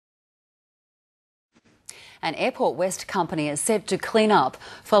An Airport West company is set to clean up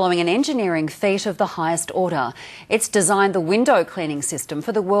following an engineering feat of the highest order. It's designed the window cleaning system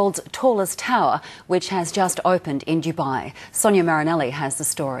for the world's tallest tower, which has just opened in Dubai. Sonia Marinelli has the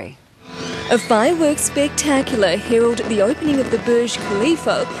story. A fireworks spectacular heralded the opening of the Burj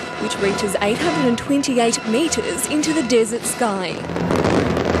Khalifa, which reaches 828 metres into the desert sky.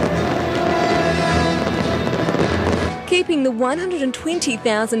 Keeping the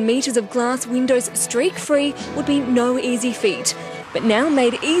 120,000 metres of glass windows streak-free would be no easy feat, but now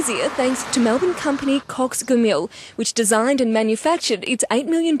made easier thanks to Melbourne company CoxGomyl, which designed and manufactured its $8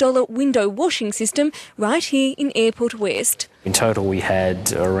 million window washing system right here in Airport West. In total we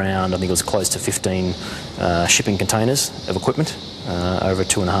had around, I think it was close to 15 shipping containers of equipment over a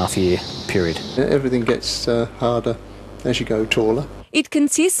 2.5 year period. Everything gets harder as you go taller. It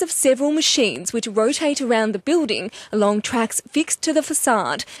consists of several machines which rotate around the building along tracks fixed to the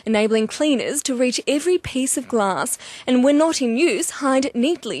facade, enabling cleaners to reach every piece of glass and, when not in use, hide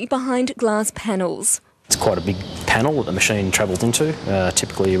neatly behind glass panels. It's quite a big panel that the machine travels into,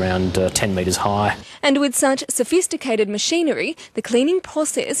 typically around 10 metres high. And with such sophisticated machinery, the cleaning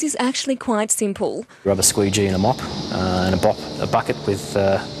process is actually quite simple. Rubber squeegee and a mop and a bucket with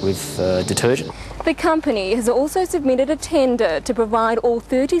detergent. The company has also submitted a tender to provide all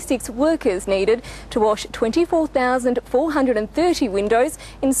 36 workers needed to wash 24,430 windows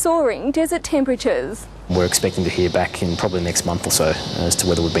in soaring desert temperatures. We're expecting to hear back in probably the next month or so as to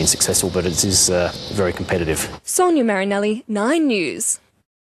whether we've been successful, but it is very competitive. Sonia Marinelli, 9 News.